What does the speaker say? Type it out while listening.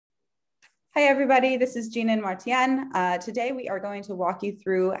Hi, everybody. This is Gina and Martienne. Today, we are going to walk you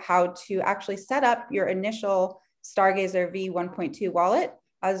through how to actually set up your initial Stargazer v1.2 wallet,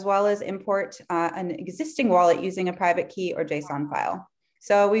 as well as import an existing wallet using a private key or JSON file.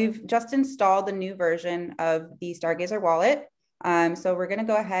 So we've just installed the new version of the Stargazer wallet. So we're going to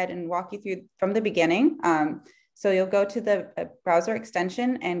go ahead and walk you through from the beginning. So you'll go to the browser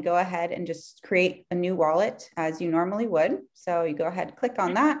extension and go ahead and just create a new wallet as you normally would. So you go ahead and click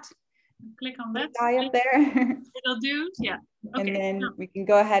on that. Click on that. Die up there. It'll do, yeah. Okay. And then we can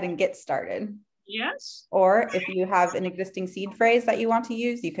go ahead and get started. Yes. Or if you have an existing seed phrase that you want to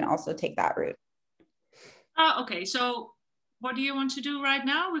use, you can also take that route. Okay, so what do you want to do right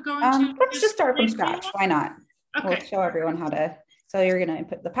now? We're going to let's just start from scratch. Why not? Okay. We'll show everyone how to. So you're going to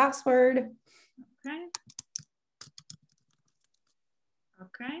input the password. Okay.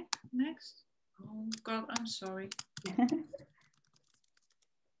 Okay, next. Oh God, I'm sorry.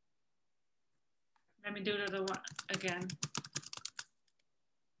 Let me do that again.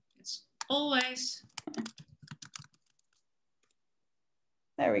 It's always.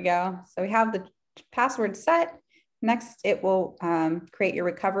 There we go. So we have the password set. Next, it will create your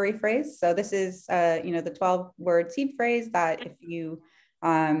recovery phrase. So this is, the 12-word seed phrase that if you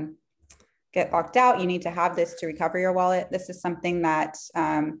get locked out, you need to have this to recover your wallet. This is something that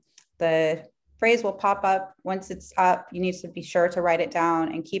the phrase will pop up. Once it's up, you need to be sure to write it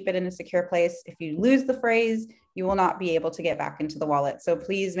down and keep it in a secure place. If you lose the phrase, you will not be able to get back into the wallet. So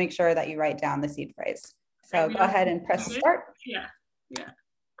please make sure that you write down the seed phrase. So go ahead and press start. Yeah.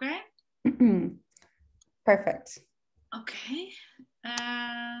 Okay. Perfect. Okay.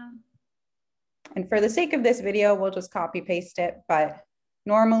 And for the sake of this video, we'll just copy paste it. But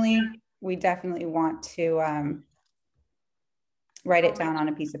normally, we definitely want to write it down on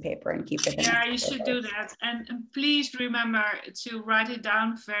a piece of paper and keep it in. Yeah, you should do that. And please remember to write it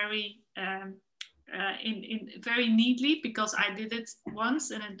down very very neatly, because I did it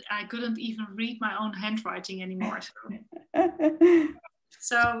once and I couldn't even read my own handwriting anymore.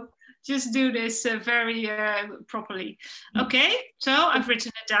 So just do this very properly. Okay, so I've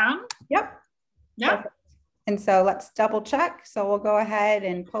written it down. Yep. Perfect. And so let's double check. So we'll go ahead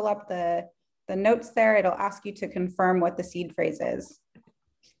and pull up the notes there. It'll ask you to confirm what the seed phrase is.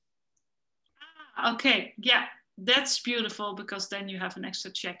 Okay, yeah, that's beautiful, because then you have an extra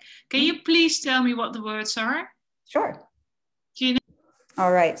check. Can you please tell me what the words are? Sure. Gina?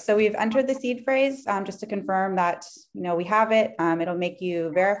 All right, so we've entered the seed phrase just to confirm that we have it. It'll make you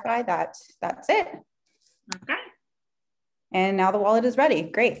verify that that's it. Okay. And now the wallet is ready.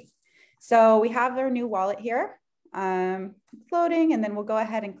 Great. So we have our new wallet here. Loading, and then we'll go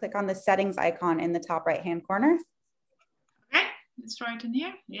ahead and click on the settings icon in the top right hand corner. Okay, it's right in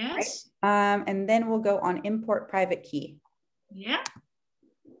here. Yes. Right. And then we'll go on import private key. Yeah.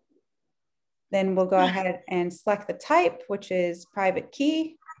 Then we'll go ahead and select the type, which is private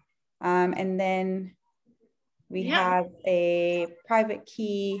key. And then we have a private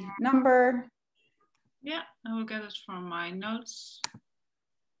key number. Yeah, I will get it from my notes.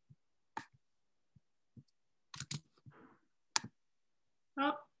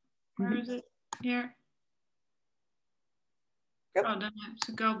 Oh, where is it? Here. Yep. Oh, then I have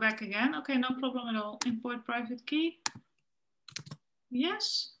to go back again. Okay, no problem at all. Import private key.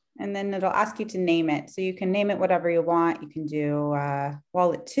 Yes. And then it'll ask you to name it. So you can name it whatever you want. You can do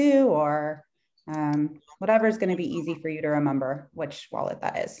wallet 2 or whatever is going to be easy for you to remember which wallet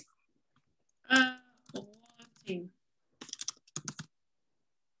that is. Wallet 2.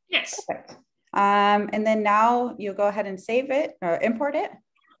 Yes. Perfect. And then now you'll go ahead and save it or import it.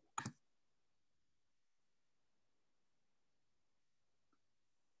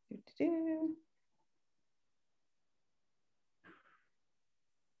 It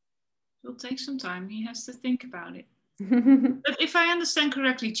will take some time. He has to think about it. But if I understand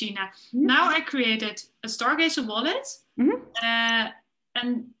correctly, Gina, now I created a Stargazer wallet,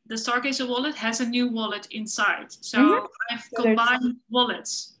 and the Stargazer wallet has a new wallet inside. So I've combined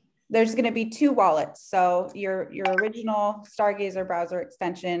wallets. There's going to be 2 wallets. So your original Stargazer browser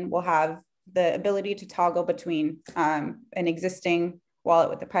extension will have the ability to toggle between an existing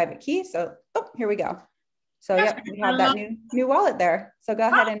wallet with the private key. So here we go. So yep, we have that new wallet there. So go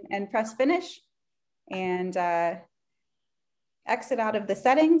ahead and press finish and exit out of the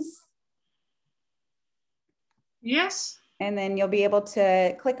settings. Yes. And then you'll be able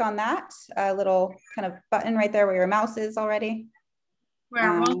to click on that little kind of button right there where your mouse is already.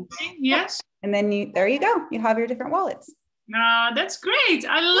 Yes. And then there you go. You have your different wallets. That's great.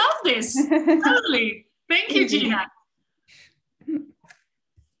 I love this. Totally. Thank you, Gina.